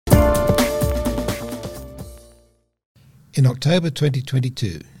In October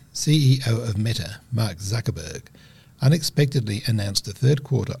 2022, CEO of Meta, Mark Zuckerberg, unexpectedly announced a third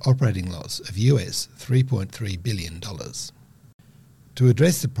quarter operating loss of US $3.3 billion. To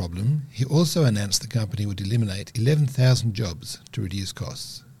address the problem, he also announced the company would eliminate 11,000 jobs to reduce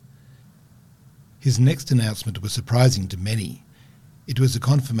costs. His next announcement was surprising to many. It was a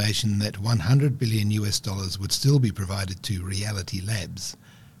confirmation that $100 billion would still be provided to Reality Labs,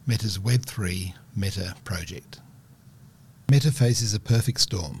 Meta's Web3 Meta project. Meta faces a perfect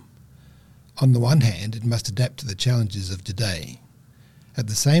storm. On the one hand, it must adapt to the challenges of today. At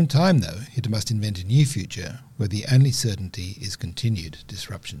the same time, though, it must invent a new future where the only certainty is continued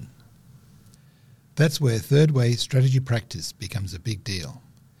disruption. That's where third wave strategy practice becomes a big deal.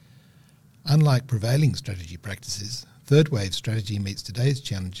 Unlike prevailing strategy practices, third wave strategy meets today's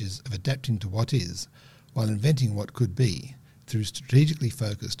challenges of adapting to what is while inventing what could be through strategically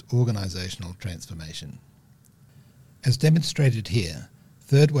focused organisational transformation. As demonstrated here,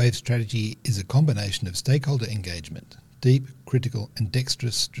 third wave strategy is a combination of stakeholder engagement, deep, critical and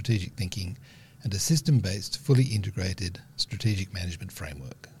dexterous strategic thinking, and a system-based, fully integrated strategic management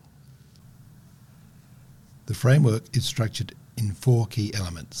framework. The framework is structured in 4 key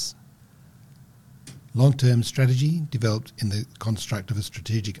elements. Long-term strategy developed in the construct of a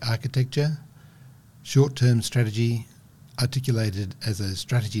strategic architecture, short-term strategy articulated as a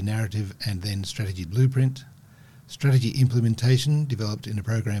strategy narrative and then strategy blueprint, strategy implementation developed in a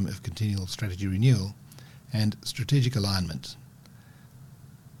program of continual strategy renewal, and strategic alignment.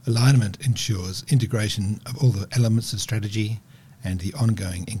 Alignment ensures integration of all the elements of strategy and the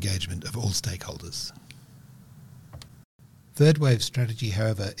ongoing engagement of all stakeholders. Third wave strategy,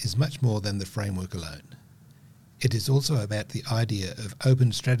 however, is much more than the framework alone. It is also about the idea of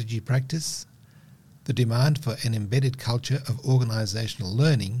open strategy practice, the demand for an embedded culture of organisational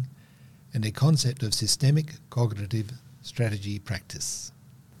learning, and a concept of systemic cognitive strategy practice.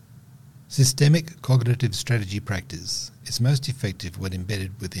 Systemic cognitive strategy practice is most effective when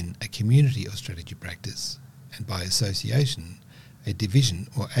embedded within a community of strategy practice and, by association, a division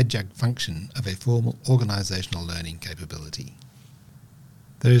or adjunct function of a formal organisational learning capability.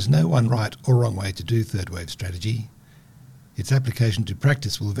 There is no one right or wrong way to do third wave strategy. Its application to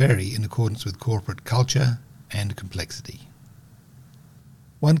practice will vary in accordance with corporate culture and complexity.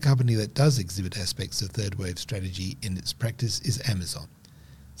 One company that does exhibit aspects of third wave strategy in its practice is Amazon.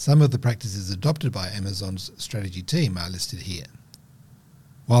 Some of the practices adopted by Amazon's strategy team are listed here.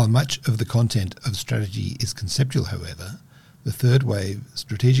 While much of the content of strategy is conceptual, however, the third wave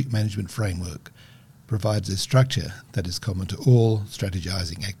strategic management framework provides a structure that is common to all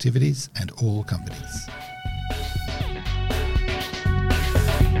strategizing activities and all companies.